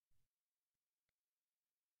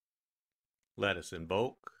Let us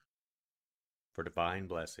invoke for divine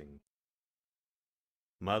blessing.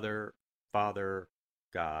 Mother, Father,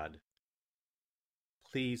 God,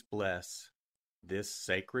 please bless this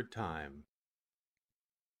sacred time.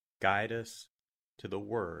 Guide us to the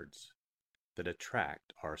words that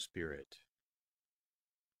attract our spirit.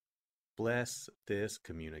 Bless this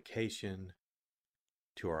communication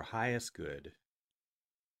to our highest good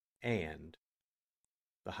and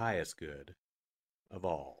the highest good of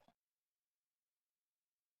all.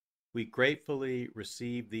 We gratefully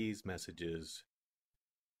receive these messages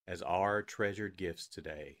as our treasured gifts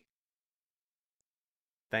today.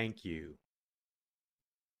 Thank you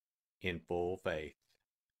in full faith.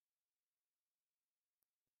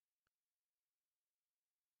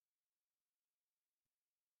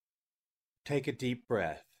 Take a deep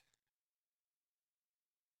breath.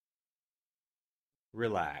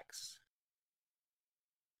 Relax.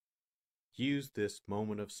 Use this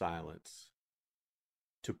moment of silence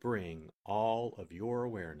to bring all of your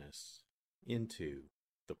awareness into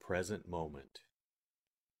the present moment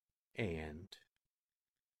and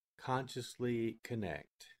consciously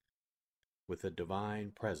connect with the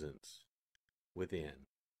divine presence within.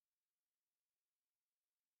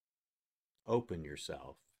 Open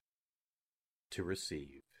yourself to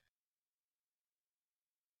receive.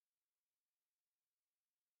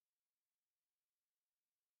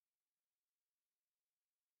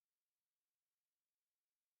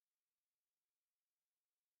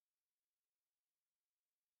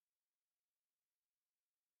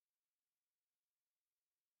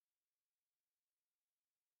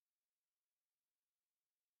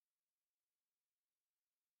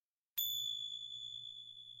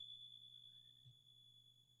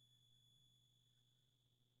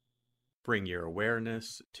 Bring your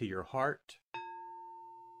awareness to your heart.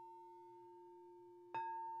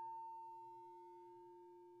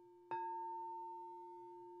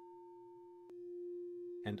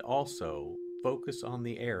 And also focus on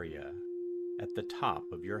the area at the top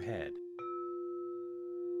of your head.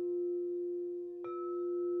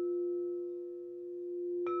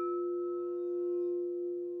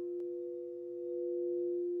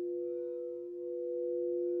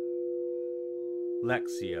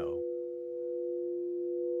 Lectio.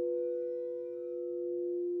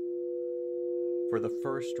 For the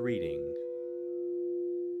first reading,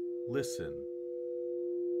 listen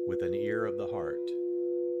with an ear of the heart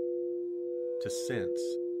to sense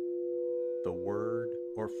the word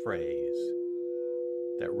or phrase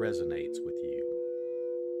that resonates with you.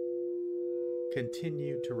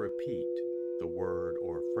 Continue to repeat the word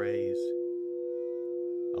or phrase.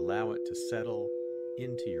 Allow it to settle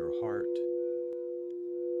into your heart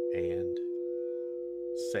and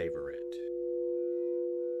savor it.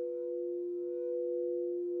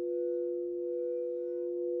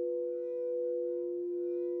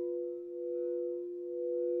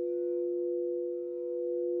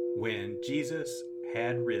 When Jesus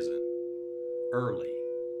had risen early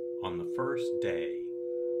on the first day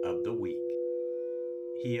of the week,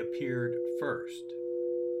 he appeared first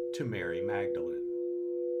to Mary Magdalene,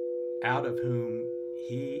 out of whom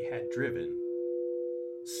he had driven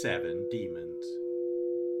 7 demons.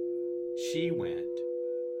 She went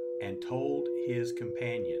and told his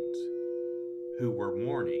companions, who were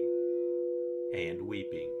mourning and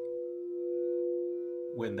weeping.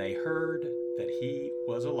 When they heard that he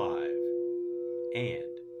was alive and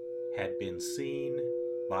had been seen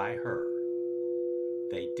by her,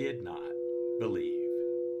 they did not believe.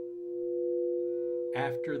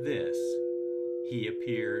 After this, he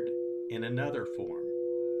appeared in another form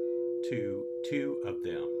to 2 of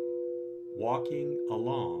them, walking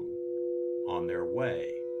along on their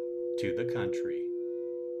way to the country.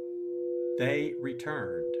 They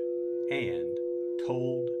returned and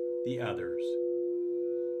told the others,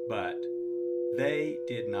 but they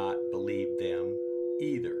did not believe them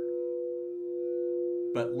either.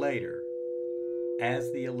 But later,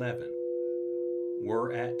 as the 11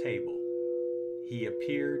 were at table, he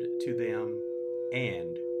appeared to them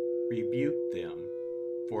and rebuked them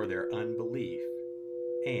for their unbelief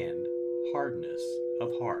and hardness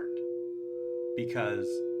of heart, because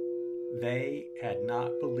they had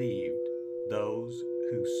not believed those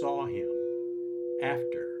who saw him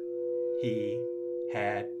after he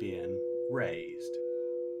had been raised.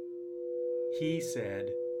 He said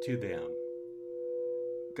to them,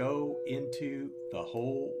 "Go into the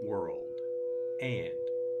whole world and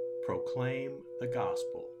proclaim the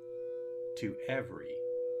gospel to every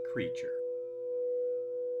creature."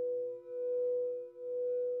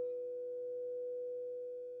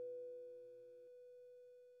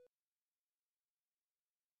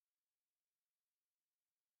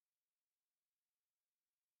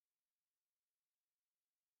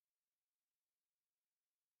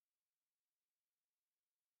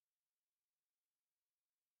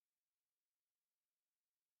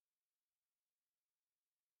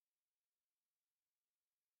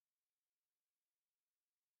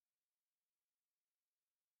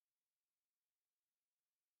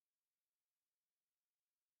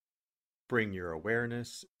 Bring your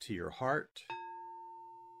awareness to your heart.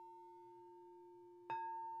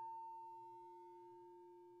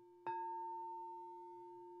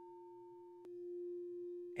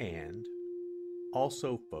 And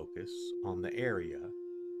also focus on the area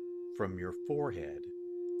from your forehead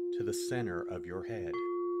to the center of your head.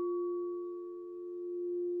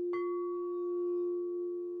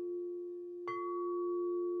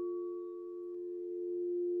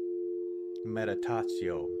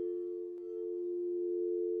 Meditatio.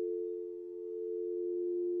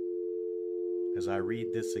 As I read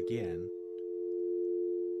this again,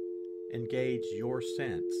 engage your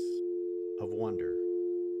sense of wonder.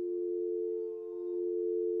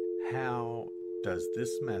 How does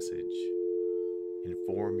this message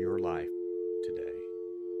inform your life today?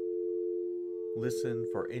 Listen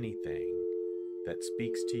for anything that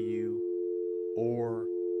speaks to you or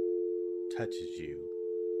touches you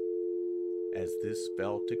as this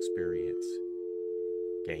felt experience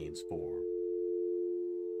gains form.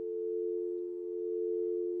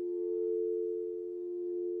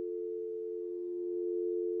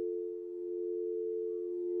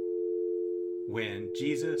 When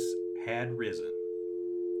Jesus had risen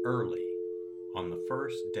early on the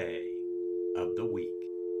first day of the week,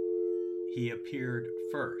 he appeared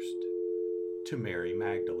first to Mary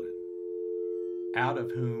Magdalene, out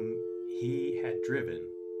of whom he had driven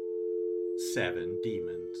 7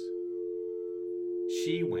 demons.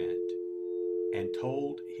 She went and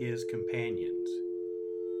told his companions,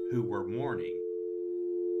 who were mourning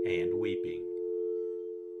and weeping.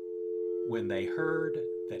 When they heard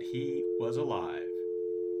that he was alive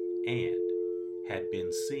and had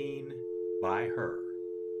been seen by her,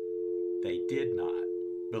 they did not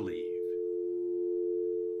believe.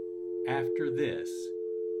 After this,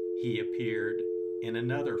 he appeared in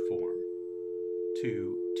another form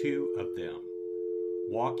to 2 of them,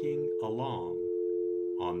 walking along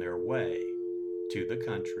on their way to the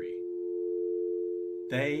country.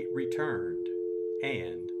 They returned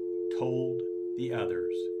and told the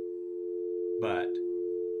others, but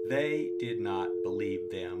they did not believe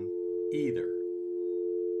them either.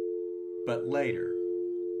 But later,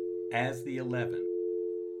 as the 11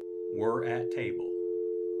 were at table,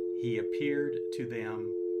 he appeared to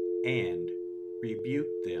them and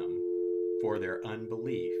rebuked them for their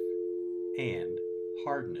unbelief and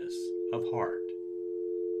hardness of heart,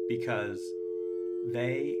 because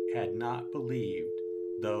they had not believed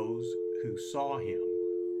those who saw him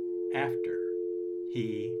after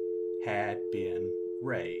he had been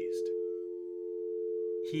raised.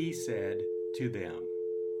 He said to them,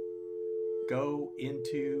 "Go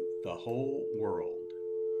into the whole world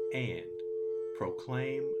and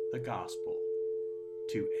proclaim the gospel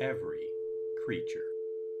to every creature."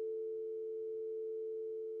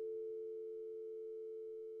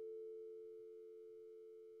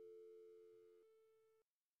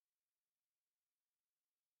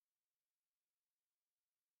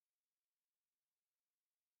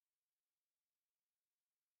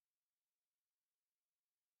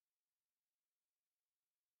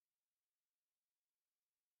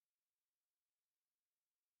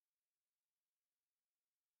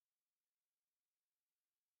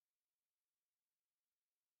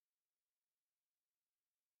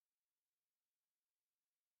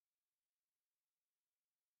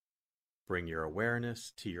 Bring your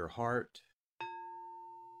awareness to your heart.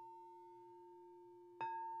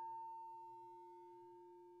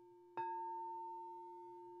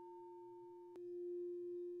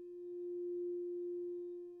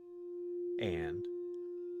 And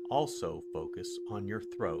also focus on your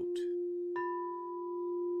throat.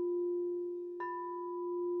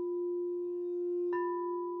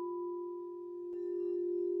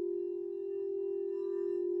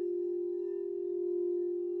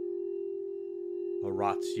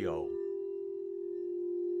 Oratio.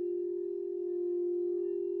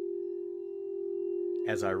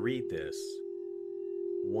 As I read this,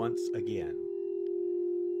 once again,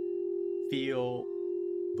 feel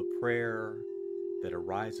the prayer that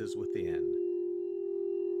arises within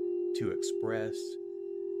to express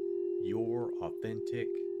your authentic,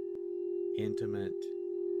 intimate,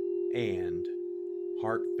 and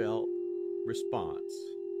heartfelt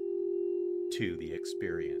response to the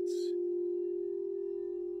experience.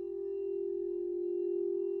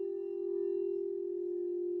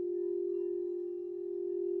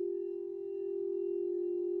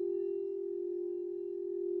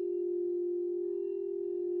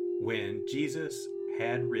 When Jesus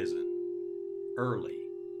had risen early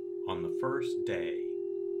on the first day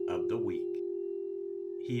of the week,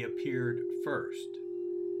 he appeared first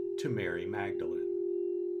to Mary Magdalene,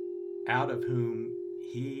 out of whom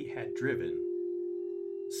he had driven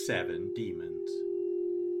 7 demons.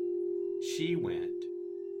 She went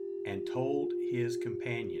and told his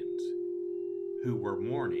companions, who were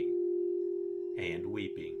mourning and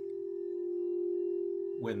weeping.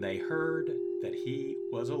 When they heard that he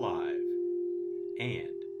was alive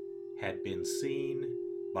and had been seen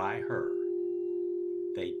by her,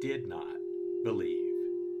 they did not believe.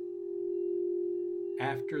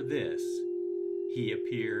 After this, he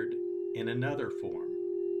appeared in another form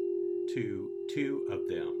to 2 of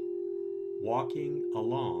them, walking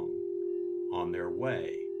along on their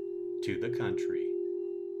way to the country.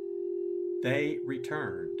 They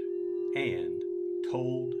returned and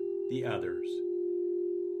told the others,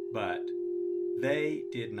 but they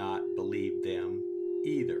did not believe them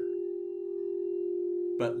either.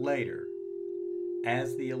 But later,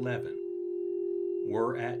 as the 11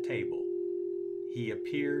 were at table, he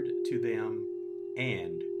appeared to them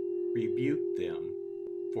and rebuked them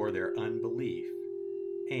for their unbelief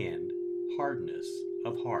and hardness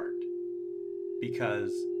of heart,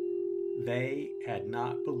 because they had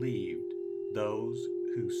not believed those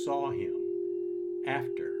who saw him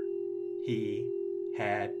after he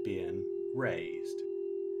had been raised.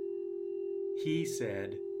 He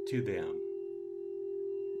said to them,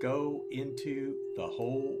 "Go into the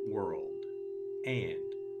whole world and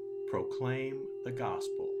proclaim the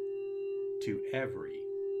gospel to every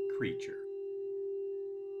creature."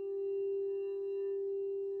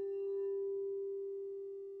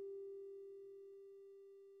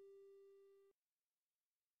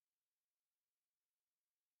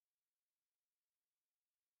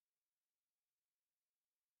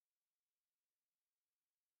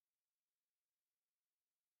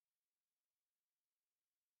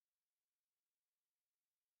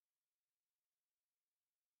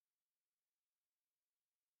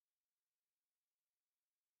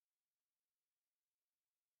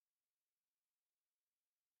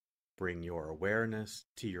 Bring your awareness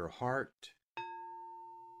to your heart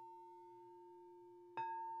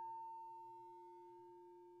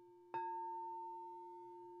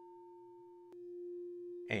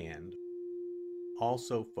and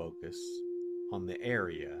also focus on the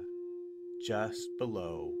area just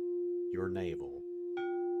below your navel.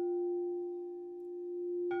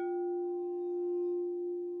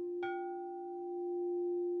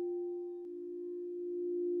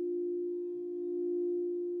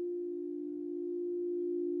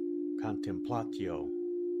 Contemplatio.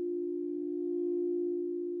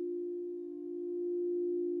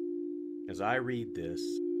 As I read this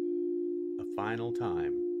a final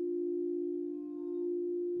time,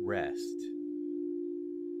 rest.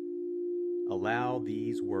 Allow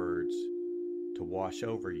these words to wash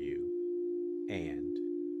over you and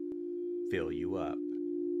fill you up.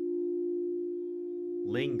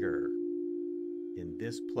 Linger in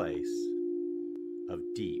this place of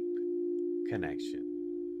deep connection.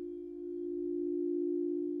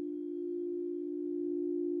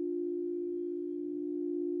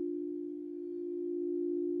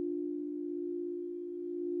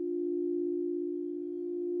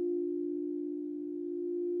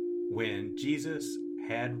 When Jesus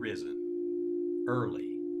had risen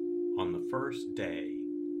early on the first day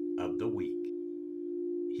of the week,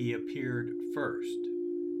 he appeared first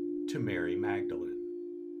to Mary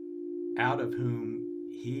Magdalene, out of whom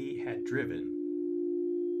he had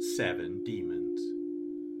driven 7 demons.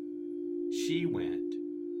 She went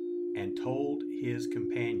and told his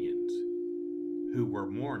companions, who were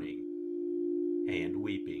mourning and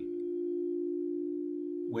weeping.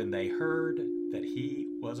 When they heard that he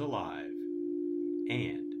was alive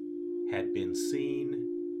and had been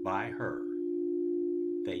seen by her,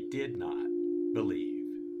 they did not believe.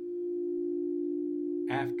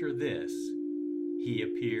 After this, he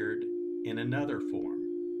appeared in another form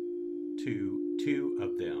to 2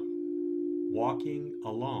 of them, walking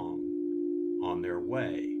along on their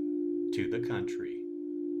way to the country.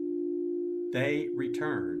 They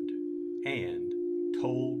returned and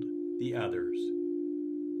told the others,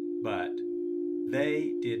 but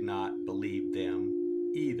they did not believe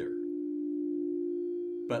them either.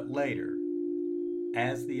 But later,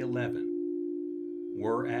 as the 11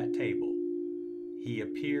 were at table, he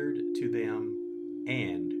appeared to them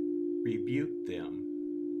and rebuked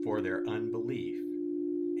them for their unbelief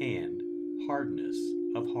and hardness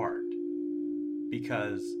of heart,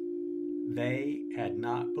 because they had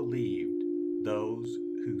not believed those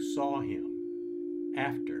who saw him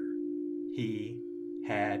after he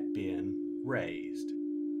had been raised.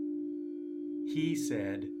 He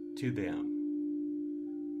said to them,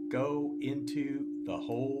 "Go into the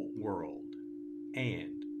whole world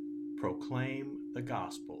and proclaim the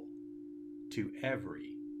gospel to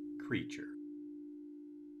every creature.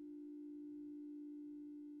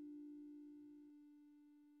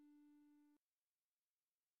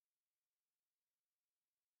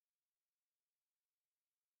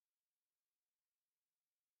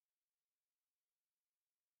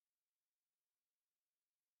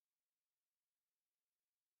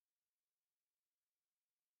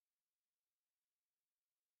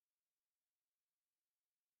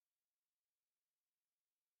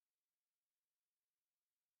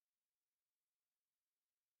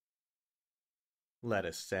 Let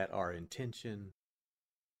us set our intention.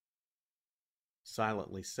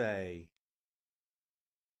 Silently say,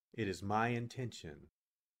 "It is my intention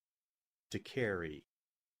to carry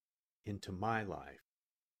into my life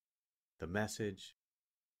the message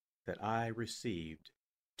that I received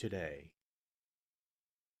today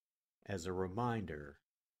as a reminder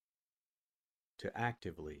to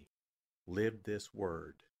actively live this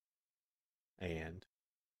word and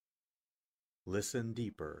listen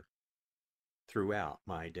deeper throughout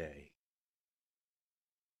my day."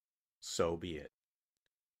 So be it.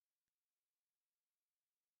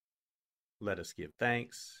 Let us give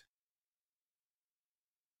thanks.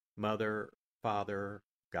 Mother, Father,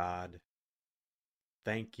 God,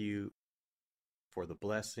 thank you for the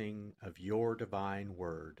blessing of your divine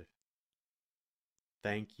word.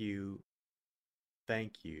 Thank you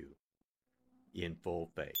in full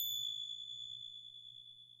faith.